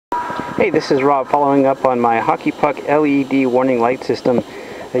Hey, this is Rob following up on my Hockey Puck LED warning light system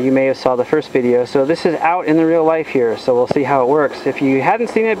that you may have saw the first video. So this is out in the real life here, so we'll see how it works. If you hadn't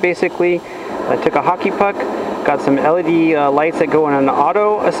seen it, basically I took a hockey puck, got some LED lights that go in an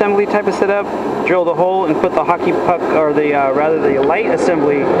auto assembly type of setup, drilled a hole and put the hockey puck, or the light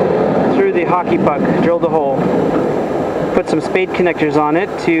assembly through the hockey puck, drilled a hole, put some spade connectors on it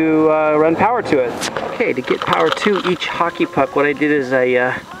to run power to it. Okay, to get power to each hockey puck, what I did is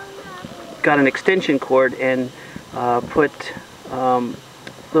I got an extension cord and put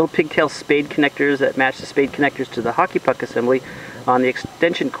little pigtail spade connectors that match the spade connectors to the hockey puck assembly on the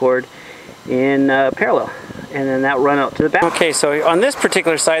extension cord in parallel, and then that run out to the back. Okay, so on this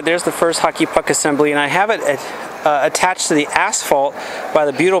particular side, there's the first hockey puck assembly, and I have it attached to the asphalt by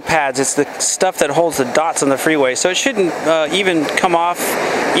the butyl pads. It's the stuff that holds the dots on the freeway, so it shouldn't even come off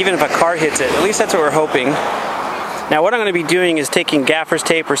even if a car hits it. At least that's what we're hoping. Now what I'm going to be doing is taking gaffer's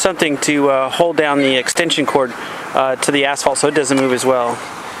tape or something to hold down the extension cord to the asphalt so it doesn't move as well.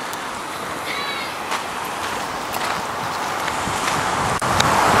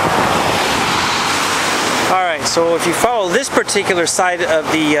 Alright, so if you follow this particular side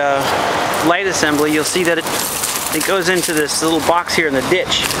of the light assembly, you'll see that it goes into this little box here in the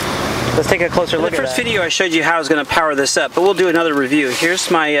ditch. Let's take a closer look at that. In the first video I showed you how I was going to power this up, but we'll do another review.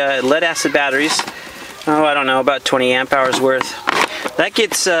 Here's my lead acid batteries. Oh, I don't know, about 20 amp hours worth. That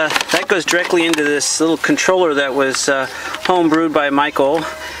goes directly into this little controller that was home brewed by Michael,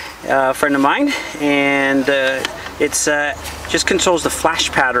 a friend of mine, and it's just controls the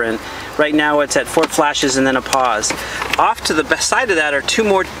flash pattern. Right now it's at 4 flashes and then a pause. Off to the side of that are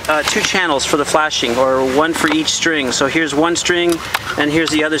two channels for the flashing, or one for each string. So here's one string and here's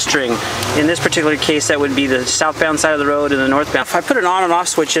the other string. In this particular case, that would be the southbound side of the road and the northbound. If I put an on and off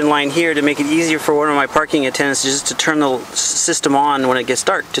switch in line here to make it easier for one of my parking attendants just to turn the system on when it gets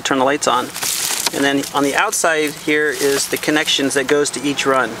dark, to turn the lights on. And then on the outside here is the connections that goes to each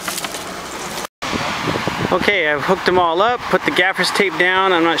run. Okay, I've hooked them all up, put the gaffer's tape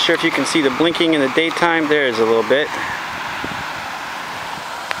down. I'm not sure if you can see the blinking in the daytime. There is a little bit.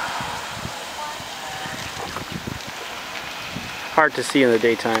 Hard to see in the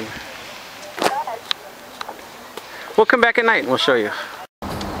daytime. We'll come back at night and we'll show you.